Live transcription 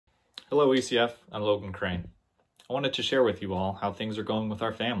Hello ECF, I'm Logan Crain. I wanted to share with you all how things are going with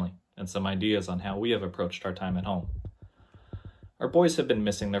our family and some ideas on how we have approached our time at home. Our boys have been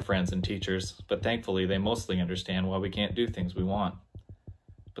missing their friends and teachers, but thankfully they mostly understand why we can't do things we want.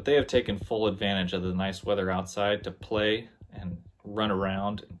 But they have taken full advantage of the nice weather outside to play and run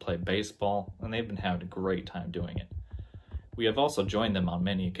around and play baseball, and they've been having a great time doing it. We have also joined them on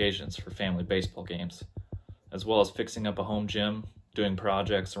many occasions for family baseball games, as well as fixing up a home gym, doing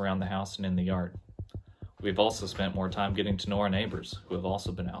projects around the house and in the yard. We've also spent more time getting to know our neighbors, who have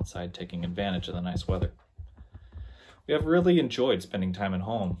also been outside taking advantage of the nice weather. We have really enjoyed spending time at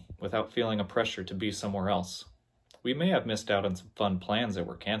home without feeling a pressure to be somewhere else. We may have missed out on some fun plans that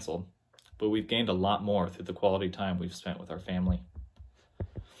were canceled, but we've gained a lot more through the quality time we've spent with our family.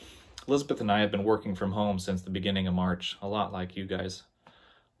 Elizabeth and I have been working from home since the beginning of March, a lot like you guys.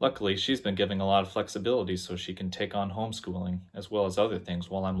 Luckily, she's been giving a lot of flexibility so she can take on homeschooling as well as other things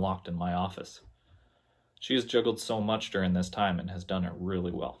while I'm locked in my office. She has juggled so much during this time and has done it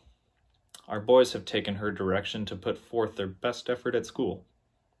really well. Our boys have taken her direction to put forth their best effort at school.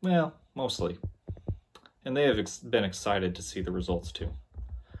 Well, mostly. And they have been excited to see the results too.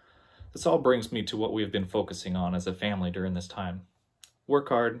 This all brings me to what we have been focusing on as a family during this time. Work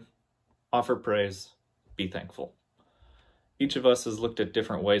hard, offer praise, be thankful. Each of us has looked at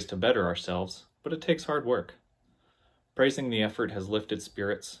different ways to better ourselves, but it takes hard work. Praising the effort has lifted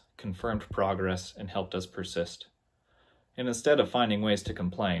spirits, confirmed progress, and helped us persist. And instead of finding ways to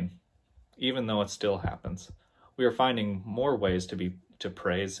complain, even though it still happens, we are finding more ways to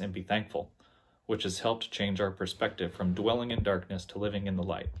praise and be thankful, which has helped change our perspective from dwelling in darkness to living in the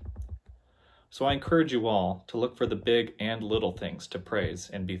light. So I encourage you all to look for the big and little things to praise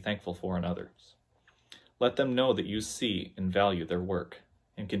and be thankful for in others. Let them know that you see and value their work,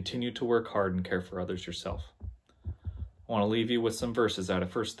 and continue to work hard and care for others yourself. I want to leave you with some verses out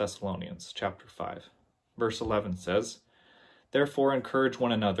of 1 Thessalonians chapter 5. Verse 11 says, "Therefore encourage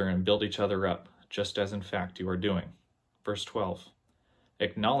one another and build each other up, just as in fact you are doing." Verse 12,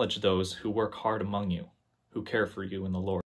 "Acknowledge those who work hard among you, who care for you in the Lord."